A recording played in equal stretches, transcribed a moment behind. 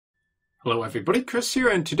Hello everybody, Chris here,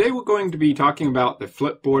 and today we're going to be talking about the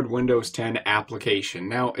Flipboard Windows 10 application.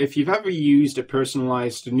 Now, if you've ever used a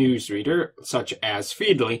personalized newsreader, such as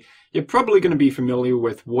Feedly, you're probably going to be familiar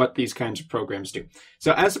with what these kinds of programs do.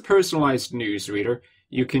 So as a personalized newsreader,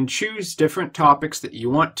 you can choose different topics that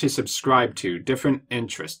you want to subscribe to, different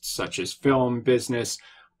interests, such as film, business,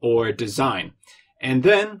 or design. And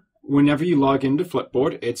then whenever you log into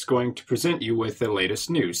Flipboard, it's going to present you with the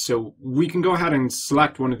latest news. So we can go ahead and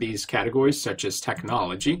select one of these categories, such as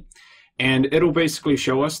technology, and it'll basically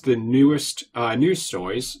show us the newest news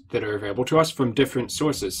stories that are available to us from different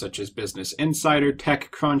sources, such as Business Insider,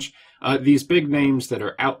 TechCrunch, these big names that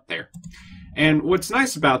are out there. And what's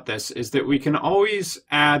nice about this is that we can always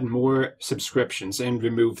add more subscriptions and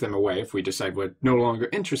remove them away if we decide we're no longer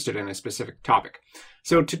interested in a specific topic.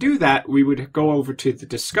 So to do that, we would go over to the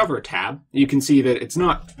Discover tab. You can see that it's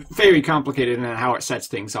not very complicated in how it sets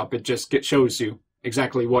things up. It just shows you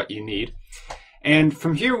exactly what you need. And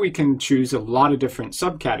from here, we can choose a lot of different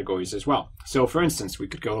subcategories as well. So for instance, we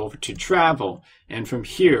could go over to travel. And from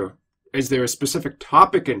here, is there a specific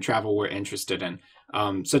topic in travel we're interested in?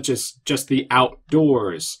 Such as just the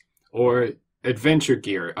outdoors or adventure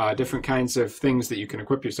gear, different kinds of things that you can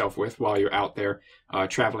equip yourself with while you're out there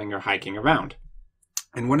traveling or hiking around.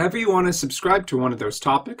 And whenever you want to subscribe to one of those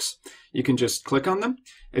topics, you can just click on them.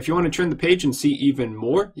 If you want to turn the page and see even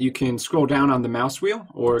more, you can scroll down on the mouse wheel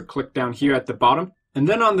or click down here at the bottom. And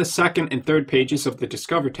then on the second and third pages of the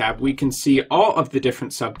Discover tab, we can see all of the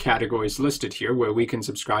different subcategories listed here where we can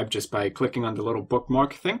subscribe just by clicking on the little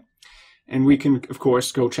bookmark thing. And we can, of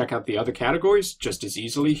course, go check out the other categories just as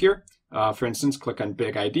easily here. For instance, click on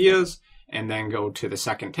Big Ideas and then go to the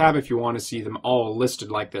second tab if you want to see them all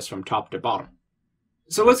listed like this from top to bottom.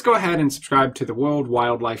 So let's go ahead and subscribe to the World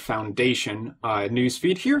Wildlife Foundation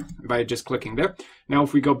newsfeed here by just clicking there. Now,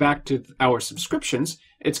 if we go back to our subscriptions,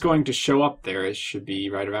 it's going to show up there. It should be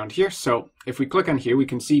right around here. So if we click on here, we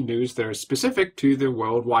can see news that are specific to the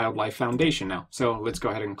World Wildlife Foundation now. So let's go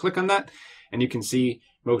ahead and click on that. And you can see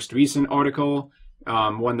most recent article,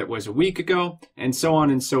 one that was a week ago, and so on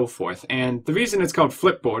and so forth. And the reason it's called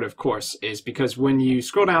Flipboard, of course, is because when you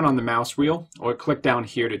scroll down on the mouse wheel or click down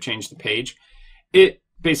here to change the page, it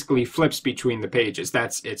basically flips between the pages.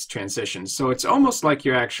 That's its transition. So it's almost like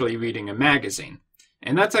you're actually reading a magazine.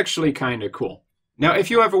 And that's actually kind of cool. Now,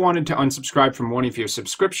 if you ever wanted to unsubscribe from one of your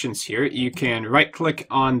subscriptions here, you can right-click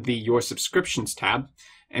on the Your Subscriptions tab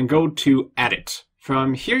and go to Edit.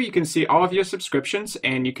 From here, you can see all of your subscriptions,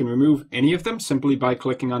 and you can remove any of them simply by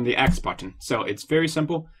clicking on the X button. So it's very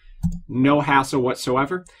simple, no hassle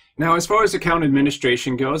whatsoever. Now, as far as account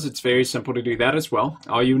administration goes, it's very simple to do that as well.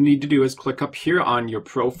 All you need to do is click up here on your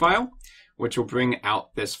profile, which will bring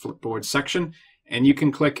out this Flipboard section, and you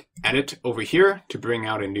can click Edit over here to bring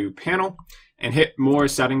out a new panel and hit More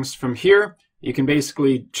Settings. From here, you can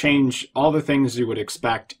basically change all the things you would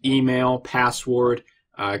expect: email, password,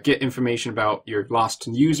 get information about your lost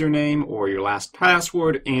username or your last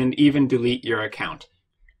password, and even delete your account.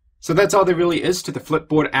 So that's all there really is to the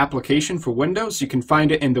Flipboard application for Windows. You can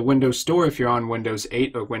find it in the Windows Store if you're on Windows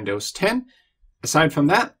 8 or Windows 10. Aside from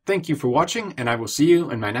that, thank you for watching, and I will see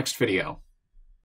you in my next video.